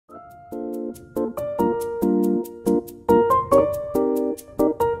ホ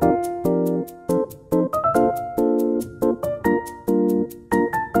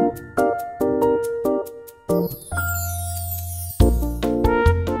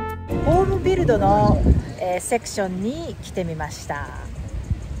ームビルドの、セクションに来てみました。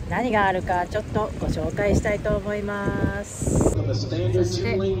何があるかちょっとご紹介したいと思います。そして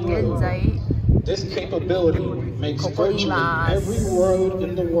現在ここにいます。こ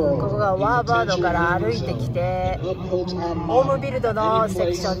こがワーバードから歩いてきてホームビルドのセ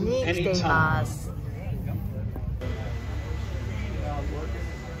クションに来ています。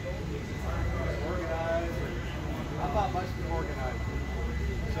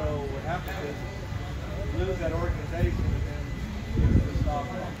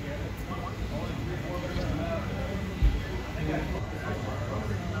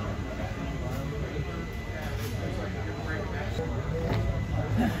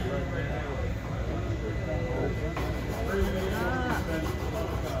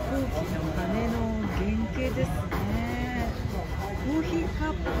ですね。コーヒー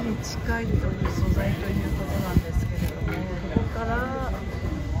カップに近いという素材ということなんですけれども、ここから、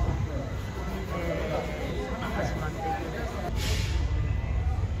始まっていくんです。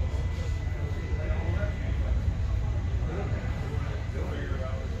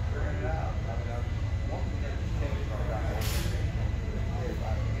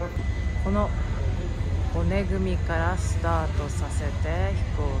この骨組みからスタートさせて飛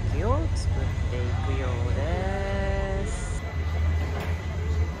行機を作っていくようです。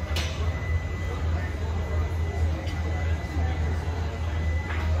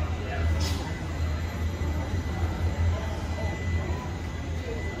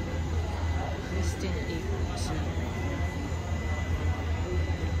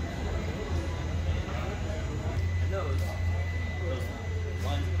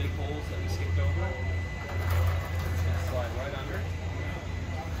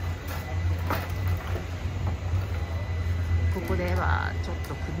ここではちょっ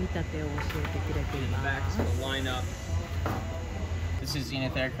と組み立てを教えてくれています。This is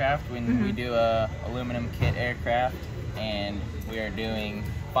Zenith Aircraft. When we do a aluminum kit aircraft, and we are doing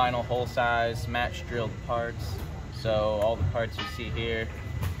final whole size match drilled parts. So all the parts you see here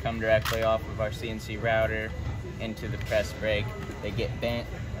come directly off of our CNC router into the press brake. They get bent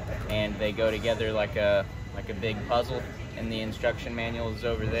and they go together like a big puzzle. And the instruction manual is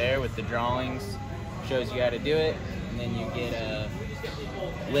over there with the drawings. Shows you how to do it, and then you get a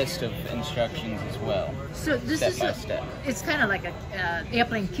list of instructions as well. So this step is by step. It's kind of like an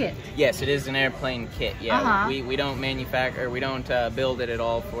airplane kit. Yes, it is an airplane kit. Yeah, we don't manufacture, we don't build it at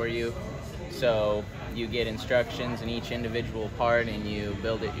all for you. So you get instructions in each individual part, and you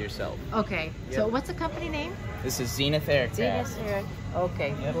build it yourself. Okay. Yep. So what's the company name? This is Zenith Aircraft. Zenith Aircraft.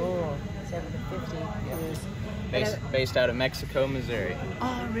 Okay. Yep. Cool. 750. Yep. Based out of Mexico, Missouri.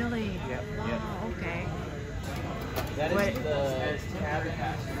 Oh, really? Yep. Wow. Yep. Okay. That is the cabin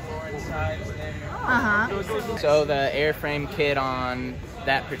floor inside there. So the airframe kit on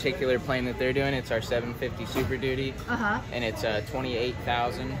that particular plane that they're doing, it's our 750 Super Duty, and it's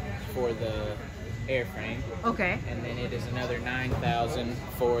 $28,000 for the airframe. Okay. And then it is another $9,000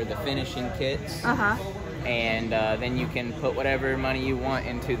 for the finishing kits. And then you can put whatever money you want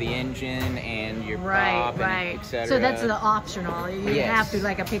into the engine and your prop and etc. So that's the optional. You have to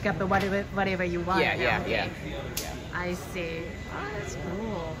like pick up whatever you want. Yeah. I see. Oh, that's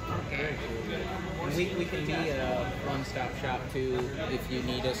cool. Okay. We can be a one-stop shop too if you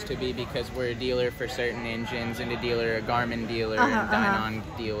need us to be, because we're a dealer for certain engines, and a Garmin dealer, and Dynon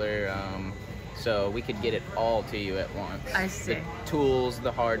dealer. So we could get it all to you at once. I see. The tools,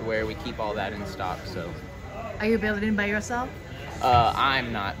 the hardware, we keep all that in stock. So. Are you building by yourself?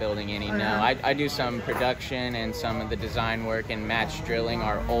 I'm not building any, no. I do some production and some of the design work and match drilling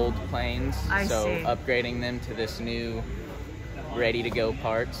our old planes. I see. Upgrading them to this new ready-to-go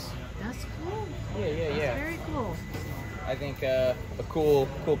parts. That's cool. Yeah. That's very cool. I think a cool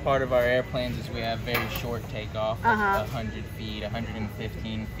part of our airplanes is we have very short takeoff, 100 feet,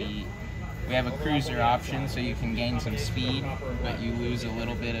 115 feet. We have a cruiser option, so you can gain some speed, but you lose a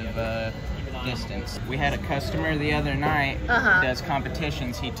little bit of distance. We had a customer the other night who does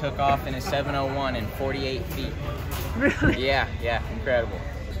competitions. He took off in a 701 in 48 feet. Really? Yeah, incredible.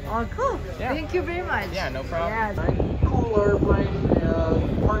 Oh, cool. Yeah. Thank you very much. Yeah, no problem. Yeah. Cool airplane.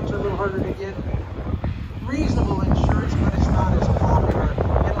 Parts are a little harder to get. Reasonable insurance, but it's not as popular.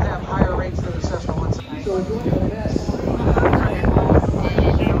 It'll have higher rates than the Cessna 160. So if you look at this.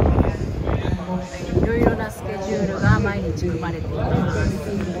 いろいろなスケジュールが毎日組まれています。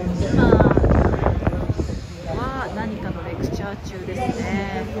今は何かのレクチャー中です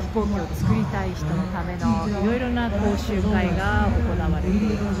ね。行機を作りたい人のためのいろいろな講習会が行われてい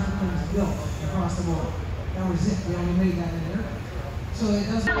ます。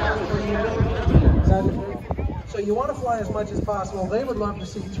So you want to fly as much as possible. They would love to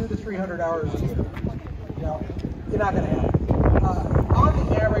see 200 to 300 hours a year. You know, you're not going to have it. On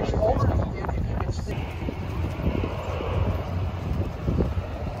the average, over if you can stick.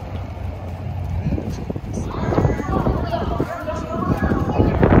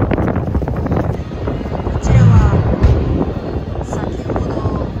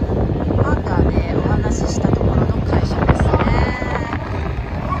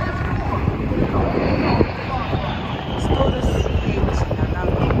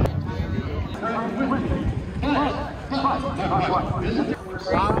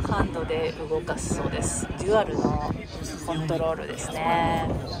 ワンハンドで動かすそうです。デュアルのコントロールですね。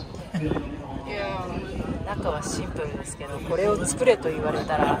中はシンプルですけど、これを作れと言われ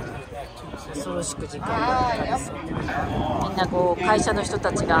たら恐ろしく時間がかかりそう。みんなこう会社の人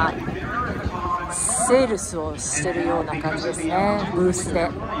たちがセールスをしてるような感じですね。ブースで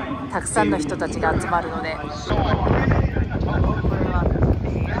たくさんの人たちが集まるので。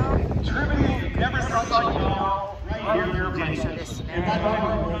これは会社ですね。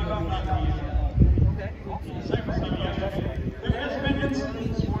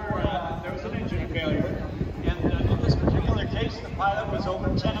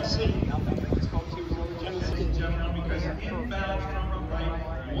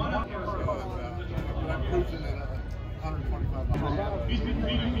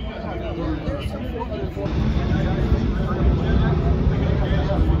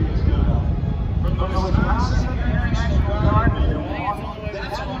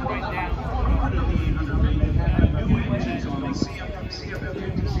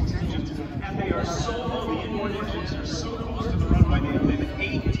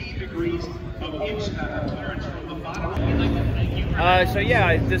So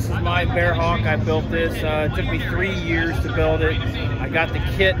yeah, this is my Bear Hawk. I built this. It took me 3 years to build it. I got the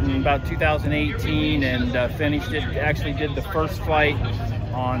kit in about 2018 and finished it. Actually did the first flight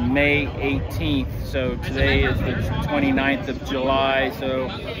on May 18th. So today is the 29th of July. So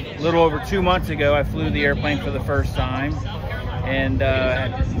a little over 2 months ago, I flew the airplane for the first time. And I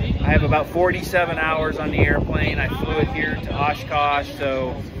have about 47 hours on the airplane. I flew it here to Oshkosh.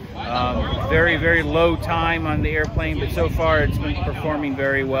 So very, very low time on the airplane, but so far it's been performing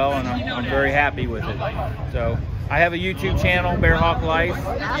very well, and I'm very happy with it. So I have a YouTube channel, Bear Hawk Life.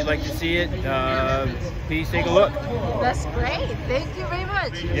 If you'd like to see it, please take a look. That's great. Thank you very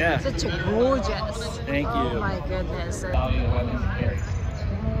much. Yeah. Such a gorgeous. Thank you. Oh my goodness. The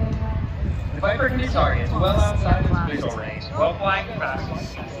Viper Kids target is well outside its visual range, well flying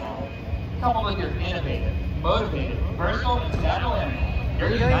capacity, coupled with your innovative, motivated, personal, and dynamic. いろ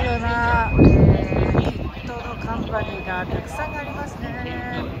いろな、キットのカンパニーがたくさんありますね。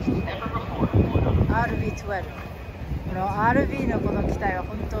RB12。この RB のこの機体は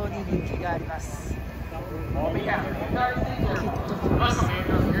本当に人気があります。キット機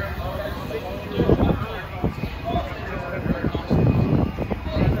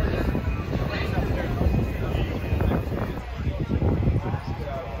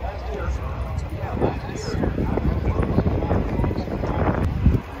です。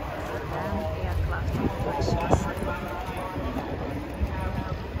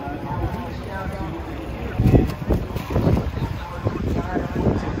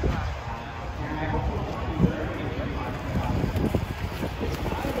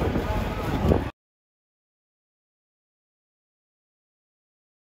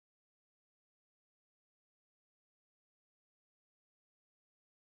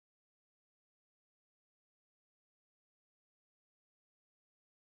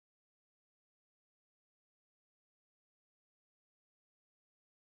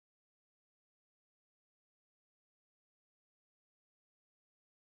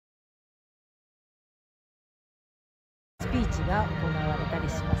スピーチが行われたり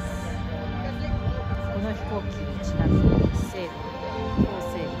します。この飛行機にちなみにセール、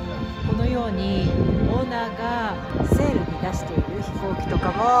このようにオーナーがセールに出している飛行機と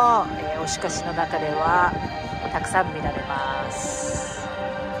かも、オシカシの中ではたくさん見られます。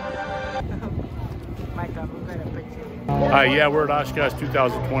Yeah, we're at Oshkosh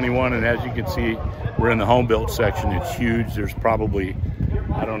 2021, and as you can see, we're in the home built section. It's huge. There's probably,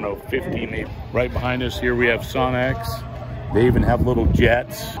 I don't know, 50 maybe. Right behind us here we have Sonex. They even have little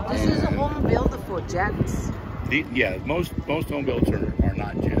jets. This is a home build for jets. Yeah, most home builds are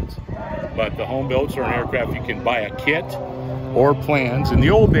not jets, but the home builds are an aircraft you can buy a kit or plans. In the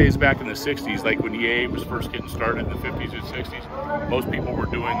old days, back in the 60s, like when EAA was first getting started in the 50s and 60s, most people were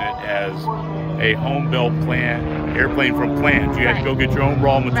doing it as a home-built airplane from plans. You had to go get your own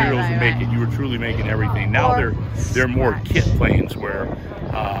raw materials and make it. You were truly making everything. Now they're more kit planes where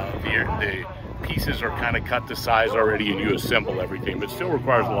the pieces are kind of cut to size already and you assemble everything, but still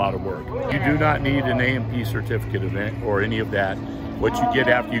requires a lot of work. You do not need an A&P certificate event or any of that. What you get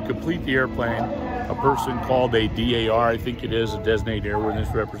after you complete the airplane, a person called a DAR, I think it is, a designated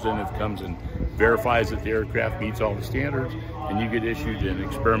airworthiness representative, comes and verifies that the aircraft meets all the standards, and you get issued an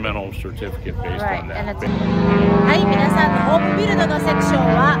experimental certificate based on that. はい、皆さんのホームビルドのセクション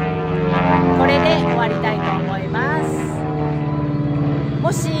はこれで終わりたいと思います。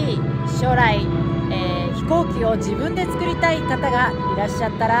もし将来、飛行機を自分で作りたい方がいらっしゃ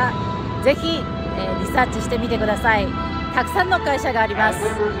ったら、ぜひ、リサーチしてみてください。たくさんの会社があります。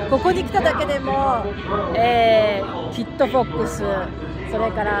ここに来ただけでも、キットフォックス、そ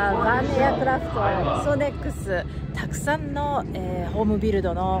れからバーンエアクラフト、ソネックス、たくさんの、ホームビル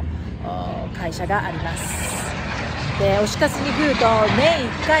ドの会社があります。で、オシカスに来ると年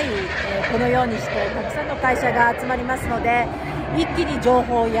1回、このようにしてたくさんの会社が集まりますので、一気に情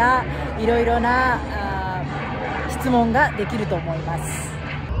報やいろいろな質問ができると思います。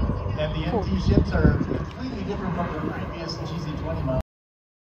And the MT ships are completely different from the previous GC20 models.